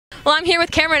Well, I'm here with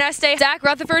Kameron Esthay, Zach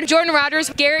Rutherford, Jordan Rodgers,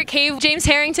 Garrett Cave, James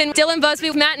Harrington, Dylan Busby,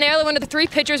 Matt Naylor, one of the 3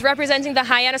 pitchers representing the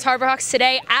Hyannis Harbor Hawks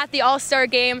today at the All-Star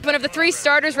Game. One of the 3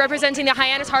 starters representing the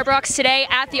Hyannis Harbor Hawks today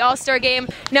at the All-Star Game.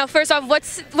 Now, first off, what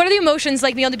are the emotions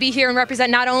like being able to be here and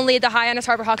represent not only the Hyannis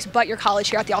Harbor Hawks, but your college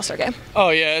here at the All-Star Game? Oh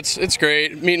yeah, it's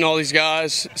great meeting all these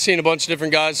guys, seeing a bunch of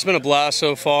different guys. It's been a blast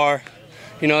so far.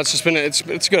 You know, it's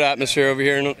a good atmosphere over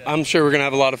here, and I'm sure we're gonna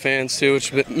have a lot of fans too,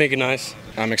 which will make it nice.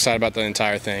 I'm excited about the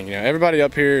entire thing. You know, everybody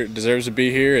up here deserves to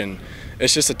be here, and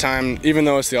it's just a time. Even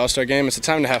though it's the All-Star Game, it's a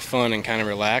time to have fun and kind of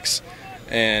relax.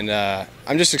 And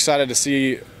I'm just excited to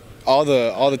see all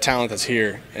the talent that's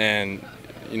here, and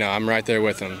you know, I'm right there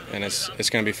with them, and it's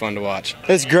going to be fun to watch.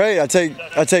 It's great. I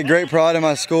take great pride in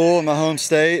my school, in my home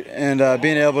state, and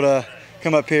being able to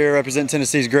come up here represent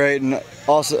Tennessee is great, and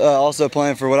also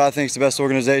playing for what I think is the best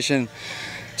organization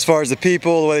as far as the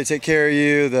people, the way they take care of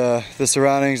you, the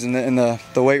surroundings, and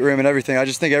the weight room and everything. I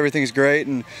just think everything's great,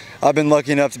 and I've been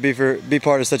lucky enough to be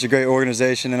part of such a great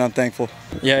organization, and I'm thankful.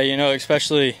 Yeah, you know,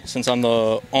 especially since I'm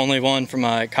the only one from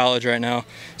my college right now,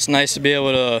 it's nice to be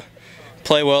able to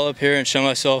play well up here and show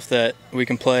myself that we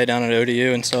can play down at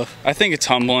ODU and stuff. I think it's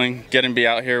humbling getting to be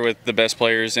out here with the best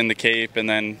players in the Cape, and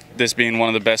then this being one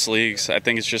of the best leagues. I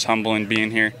think it's just humbling being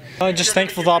here. I'm just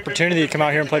thankful for the opportunity to come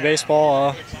out here and play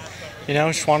baseball. You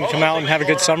know, just wanted to come out and have a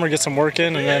good summer, get some work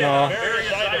in, and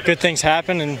then good things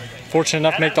happen, and fortunate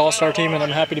enough to make the All-Star team, and I'm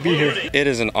happy to be here. It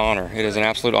is an honor. It is an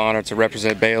absolute honor to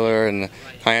represent Baylor and the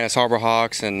Hyannis Harbor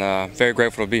Hawks, and very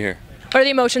grateful to be here. What are the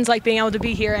emotions like being able to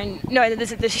be here and know that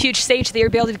this is this huge stage that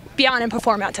you're able to be on and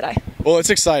perform at today? Well, it's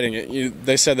exciting.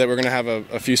 They said that we're going to have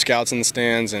a few scouts in the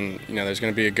stands, and you know, there's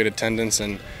going to be a good attendance,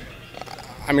 and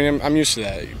I mean, I'm used to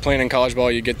that. Playing in college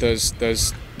ball, you get those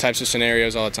types of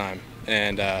scenarios all the time,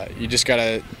 and you just got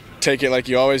to take it like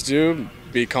you always do,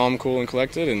 be calm, cool, and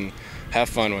collected, and have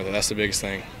fun with it. That's the biggest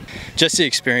thing. Just the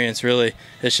experience, really.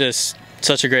 It's just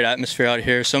such a great atmosphere out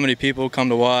here. So many people come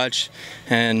to watch,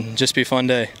 and just be a fun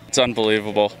day. It's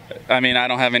unbelievable. I mean, I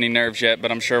don't have any nerves yet,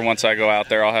 but I'm sure once I go out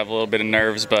there I'll have a little bit of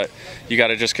nerves, but you got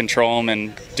to just control them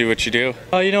and do what you do.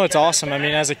 You know, it's awesome. I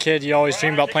mean, as a kid, you always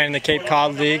dream about playing in the Cape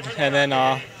Cod League, and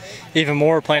then even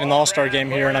more playing in the All-Star Game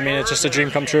here, and I mean, it's just a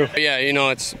dream come true. Yeah, you know,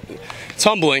 it's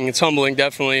humbling. It's humbling,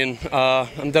 definitely, and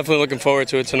I'm definitely looking forward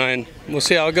to it tonight, and we'll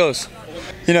see how it goes.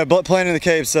 You know, playing in the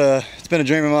Capes, it's been a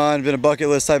dream of mine, been a bucket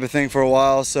list type of thing for a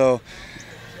while, so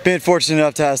being fortunate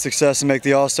enough to have success and make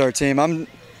the All-Star team, I'm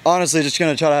honestly just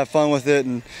going to try to have fun with it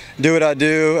and do what I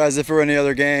do as if it were any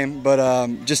other game, but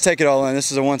just take it all in.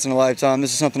 This is a once-in-a-lifetime.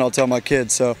 This is something I'll tell my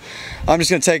kids, so I'm just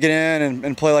going to take it in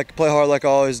and play hard like I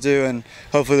always do, and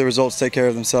hopefully the results take care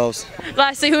of themselves.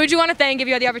 Lastly, who would you want to thank if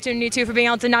you had the opportunity to for being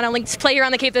able to not only play here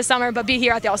on the Cape this summer, but be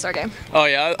here at the All-Star Game? Oh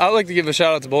yeah, I'd like to give a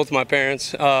shout out to both of my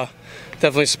parents.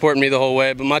 Definitely supporting me the whole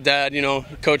way, but my dad, you know,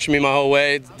 coaching me my whole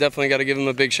way, definitely got to give him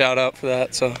a big shout out for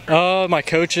that. So my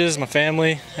coaches, my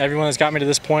family, everyone that's got me to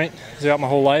this point throughout my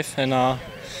whole life, and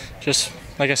just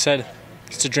like I said,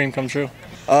 it's a dream come true.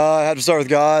 I have to start with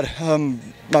God,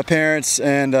 my parents,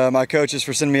 and my coaches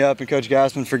for sending me up, and Coach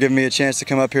Gassman for giving me a chance to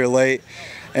come up here late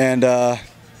and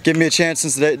giving me a chance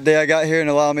since the day I got here and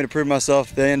allowing me to prove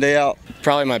myself day in, day out.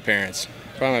 Probably my parents,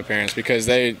 because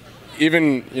they,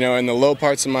 even you know, in the low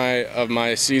parts of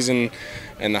my season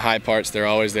and the high parts, they're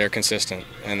always there consistent,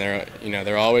 and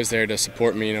they're always there to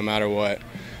support me no matter what,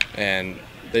 and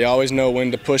they always know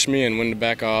when to push me and when to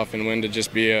back off and when to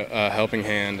just be a helping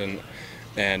hand,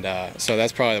 and so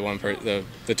that's probably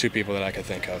the 2 people that I could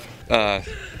think of.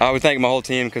 I would thank my whole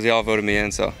team because they all voted me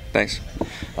in, so thanks.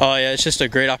 Oh yeah, it's just a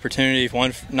great opportunity,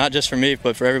 not just for me,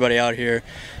 but for everybody out here,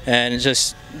 and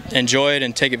just enjoy it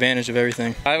and take advantage of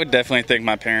everything. I would definitely thank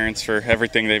my parents for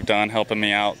everything they've done helping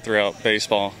me out throughout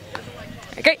baseball.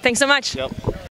 Great, thanks so much. Yep.